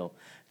Passover meal,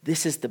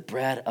 "This is the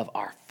bread of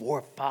our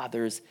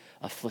forefathers'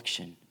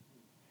 affliction,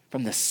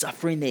 from the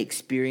suffering they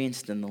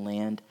experienced in the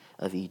land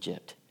of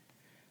Egypt."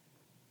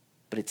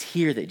 But it's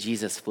here that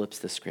Jesus flips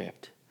the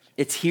script.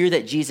 It's here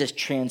that Jesus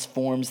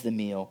transforms the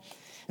meal.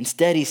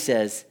 Instead, he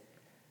says,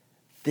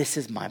 "This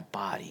is my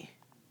body,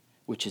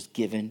 which is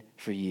given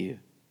for you."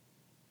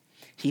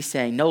 He's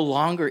saying, no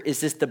longer is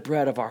this the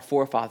bread of our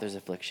forefathers'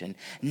 affliction.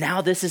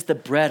 Now this is the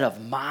bread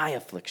of my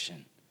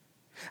affliction.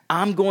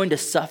 I'm going to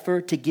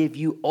suffer to give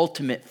you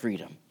ultimate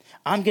freedom.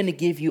 I'm going to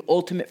give you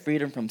ultimate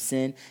freedom from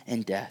sin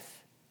and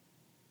death.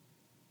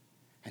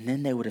 And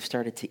then they would have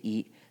started to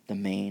eat the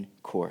main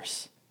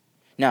course.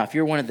 Now, if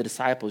you're one of the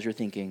disciples, you're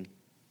thinking,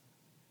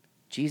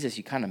 "Jesus,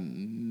 you kind of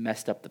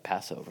messed up the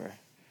Passover.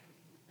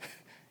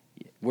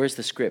 Where's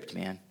the script,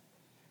 man?" And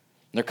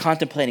they're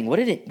contemplating, what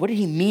did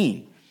he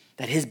mean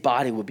that his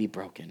body would be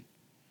broken?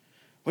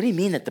 What did he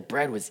mean that the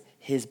bread was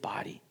his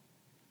body?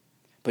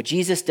 But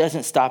Jesus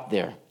doesn't stop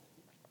there.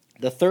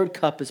 The third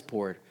cup is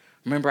poured.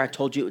 Remember, I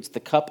told you it's the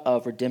cup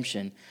of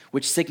redemption,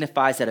 which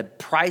signifies that a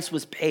price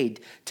was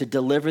paid to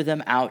deliver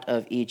them out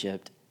of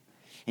Egypt.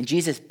 And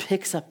Jesus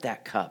picks up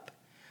that cup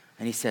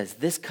and he says,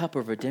 "This cup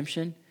of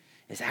redemption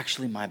is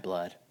actually my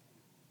blood,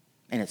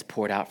 and it's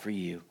poured out for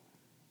you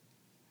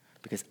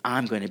because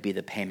I'm going to be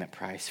the payment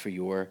price for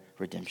your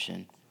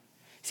redemption."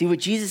 See, what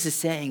Jesus is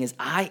saying is,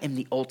 I am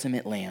the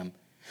ultimate lamb.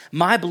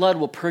 My blood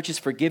will purchase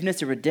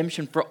forgiveness and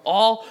redemption for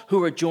all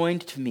who are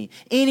joined to me,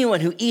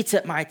 anyone who eats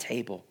at my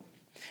table.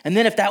 And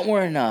then if that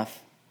weren't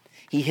enough,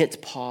 he hits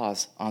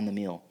pause on the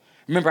meal.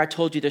 Remember, I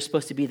told you there's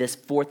supposed to be this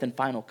fourth and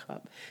final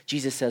cup.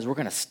 Jesus says, we're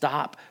going to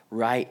stop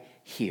right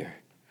here.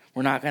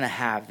 We're not going to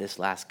have this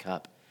last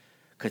cup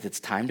because it's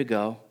time to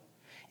go.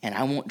 And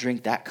I won't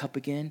drink that cup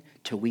again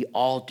till we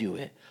all do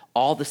it.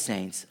 All the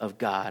saints of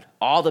God,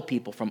 all the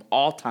people from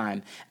all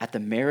time at the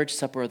marriage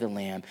supper of the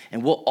Lamb.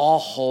 And we'll all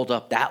hold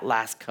up that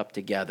last cup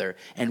together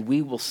and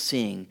we will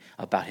sing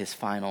about his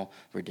final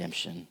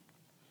redemption.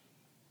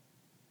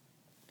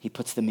 He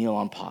puts the meal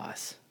on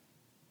pause.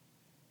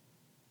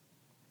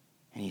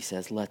 And he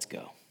says, let's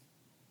go.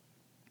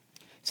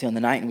 See, on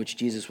the night in which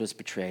Jesus was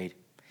betrayed,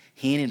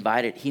 he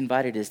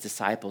invited his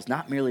disciples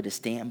not merely to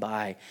stand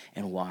by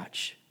and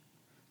watch,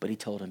 but he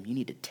told them, you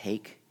need to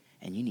take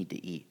and you need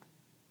to eat.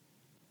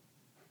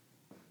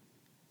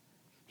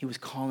 He was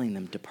calling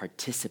them to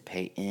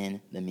participate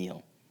in the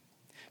meal.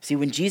 See,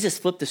 when Jesus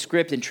flipped the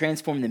script and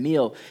transformed the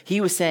meal,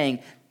 he was saying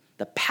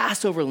the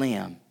Passover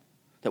lamb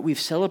that we've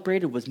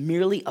celebrated was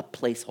merely a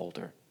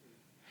placeholder.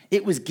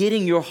 It was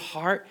getting your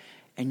heart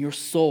and your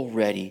soul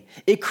ready.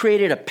 It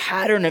created a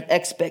pattern of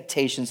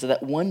expectation so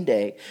that one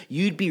day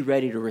you'd be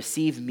ready to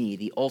receive me,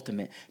 the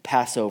ultimate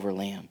Passover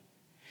lamb.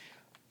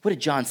 What did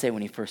John say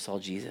when he first saw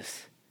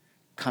Jesus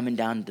coming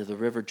down to the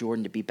river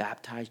Jordan to be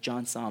baptized?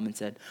 John saw him and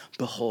said,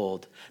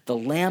 "Behold, the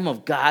Lamb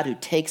of God who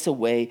takes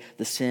away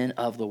the sin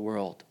of the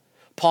world."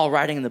 Paul,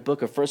 writing in the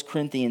book of 1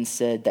 Corinthians,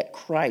 said that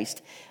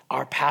Christ,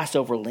 our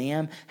Passover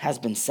lamb, has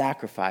been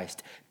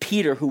sacrificed.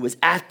 Peter, who was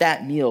at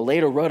that meal,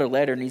 later wrote a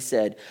letter and he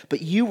said,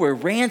 "But you were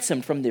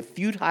ransomed from the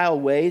futile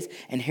ways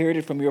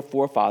inherited from your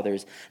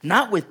forefathers,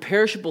 not with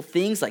perishable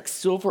things like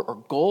silver or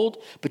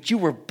gold, but you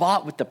were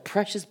bought with the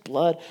precious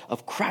blood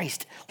of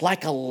Christ,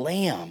 like a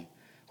lamb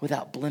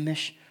without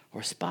blemish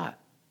or spot."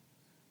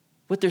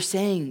 What they're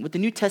saying, what the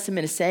New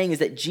Testament is saying, is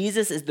that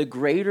Jesus is the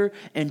greater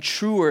and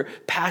truer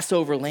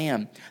Passover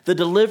lamb. The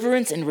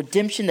deliverance and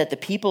redemption that the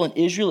people in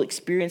Israel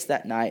experienced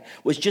that night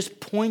was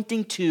just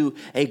pointing to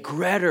a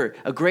greater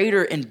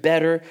and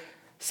better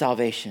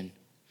salvation.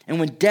 And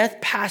when death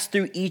passed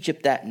through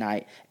Egypt that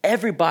night,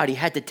 everybody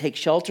had to take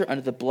shelter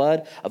under the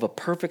blood of a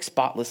perfect,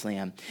 spotless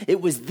lamb.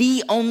 It was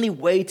the only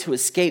way to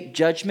escape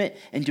judgment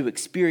and to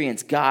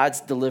experience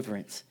God's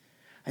deliverance.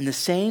 And the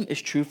same is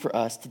true for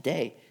us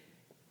today.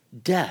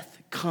 Death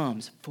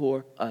comes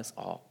for us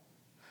all.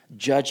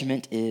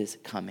 Judgment is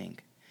coming.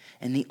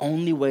 And the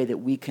only way that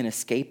we can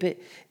escape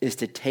it is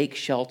to take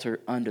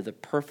shelter under the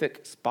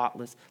perfect,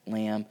 spotless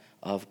Lamb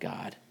of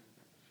God.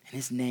 And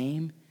his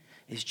name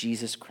is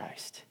Jesus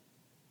Christ.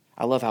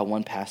 I love how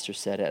one pastor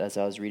said it as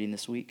I was reading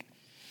this week.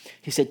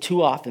 He said,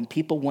 too often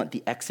people want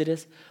the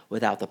Exodus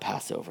without the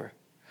Passover.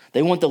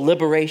 They want the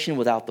liberation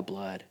without the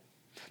blood.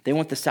 They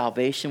want the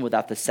salvation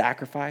without the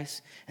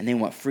sacrifice. And they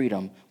want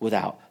freedom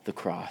without the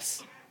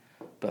cross.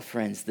 But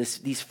friends,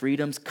 these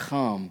freedoms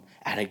come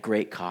at a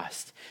great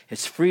cost.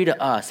 It's free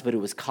to us, but it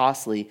was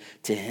costly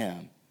to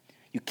him.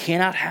 You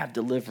cannot have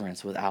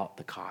deliverance without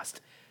the cost.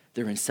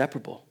 They're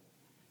inseparable.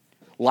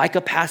 Like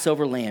a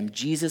Passover lamb,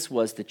 Jesus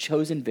was the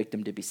chosen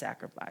victim to be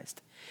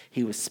sacrificed.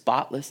 He was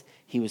spotless.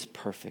 He was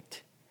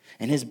perfect.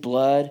 And his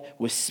blood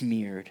was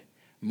smeared,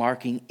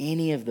 marking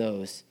any of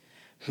those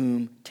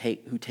who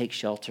take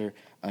shelter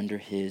under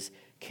his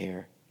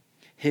care.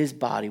 His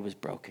body was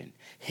broken.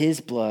 His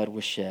blood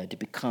was shed to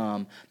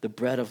become the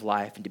bread of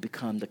life and to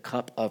become the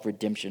cup of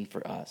redemption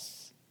for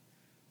us.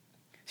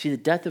 See, the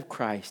death of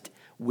Christ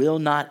will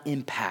not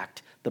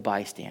impact the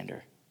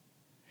bystander.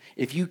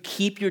 If you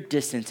keep your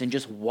distance and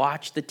just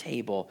watch the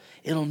table,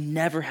 it'll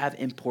never have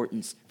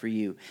importance for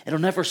you. It'll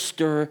never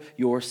stir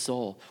your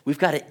soul. We've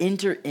got to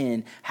enter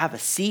in, have a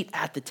seat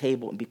at the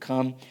table, and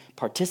become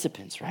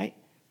participants, right?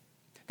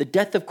 The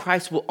death of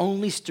Christ will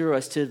only stir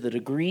us to the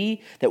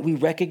degree that we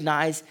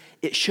recognize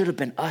it should have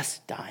been us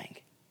dying,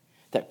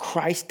 that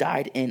Christ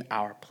died in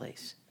our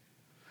place.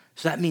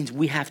 So that means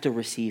we have to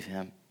receive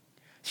him.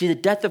 See, the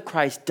death of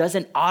Christ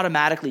doesn't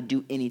automatically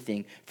do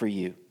anything for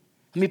you.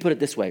 Let me put it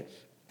this way.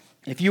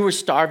 If you were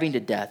starving to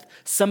death,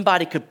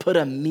 somebody could put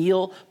a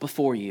meal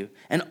before you,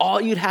 and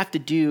all you'd have to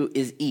do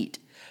is eat.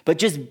 But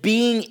just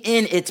being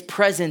in its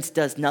presence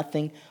does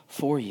nothing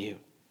for you.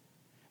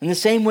 In the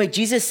same way,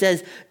 Jesus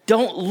says,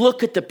 don't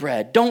look at the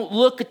bread. Don't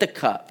look at the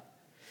cup.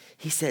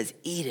 He says,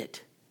 eat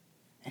it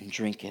and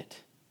drink it.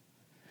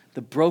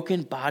 The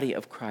broken body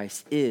of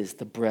Christ is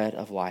the bread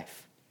of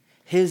life.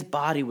 His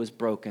body was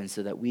broken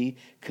so that we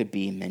could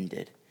be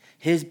mended.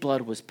 His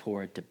blood was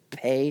poured to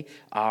pay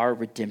our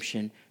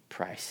redemption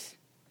price.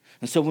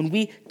 And so when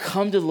we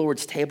come to the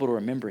Lord's table to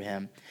remember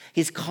him,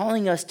 he's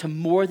calling us to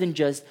more than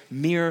just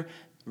mere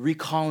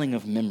recalling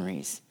of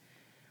memories.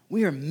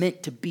 We are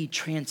meant to be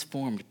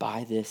transformed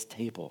by this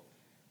table.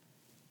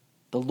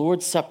 The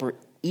Lord's Supper,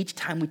 each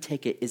time we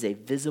take it, is a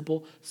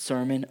visible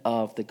sermon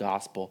of the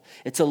gospel.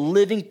 It's a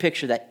living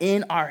picture that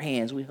in our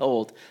hands we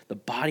hold the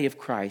body of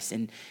Christ,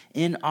 and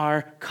in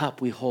our cup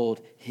we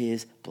hold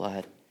his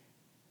blood.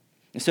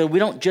 And so we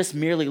don't just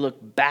merely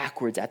look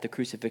backwards at the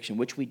crucifixion,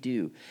 which we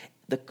do.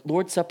 The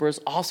Lord's Supper is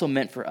also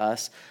meant for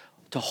us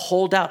to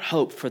hold out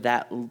hope for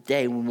that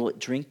day when we'll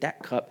drink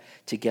that cup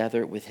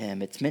together with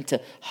him. It's meant to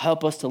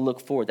help us to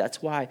look forward.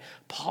 That's why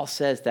Paul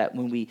says that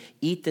when we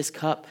eat this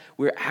cup,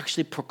 we're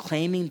actually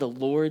proclaiming the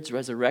Lord's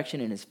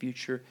resurrection and his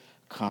future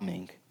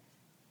coming.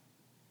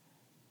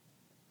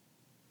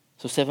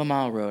 So 7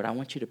 Mile Road, I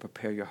want you to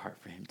prepare your heart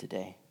for him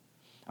today.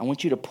 I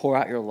want you to pour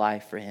out your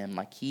life for him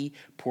like he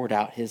poured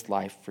out his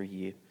life for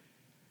you.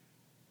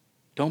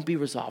 Don't be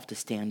resolved to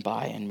stand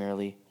by and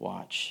merely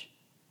watch.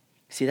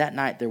 See, that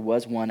night there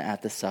was one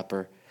at the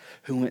supper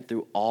who went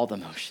through all the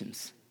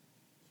motions.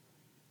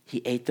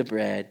 He ate the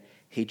bread,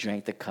 he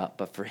drank the cup,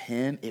 but for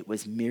him it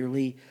was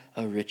merely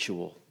a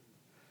ritual.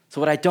 So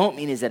what I don't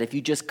mean is that if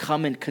you just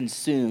come and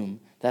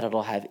consume, that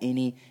it'll have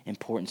any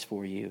importance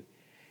for you.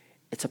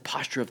 It's a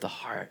posture of the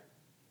heart.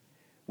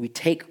 We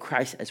take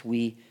Christ as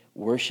we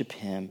worship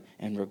him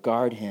and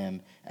regard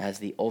him as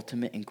the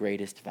ultimate and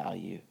greatest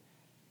value.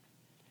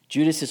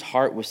 Judas's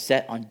heart was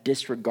set on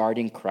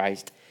disregarding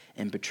Christ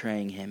and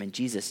betraying him, and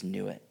Jesus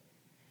knew it.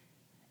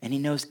 And he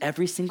knows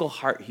every single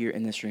heart here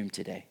in this room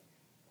today.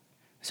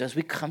 So as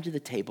we come to the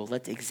table,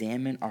 let's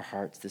examine our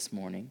hearts this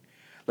morning.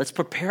 Let's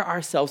prepare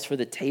ourselves for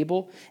the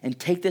table and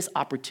take this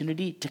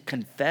opportunity to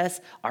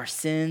confess our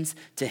sins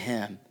to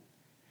him.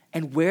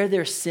 And where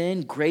there's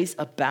sin, grace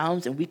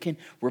abounds and we can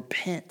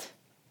repent.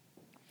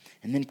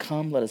 And then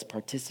come, let us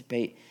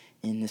participate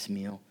in this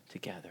meal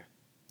together.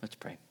 Let's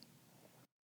pray.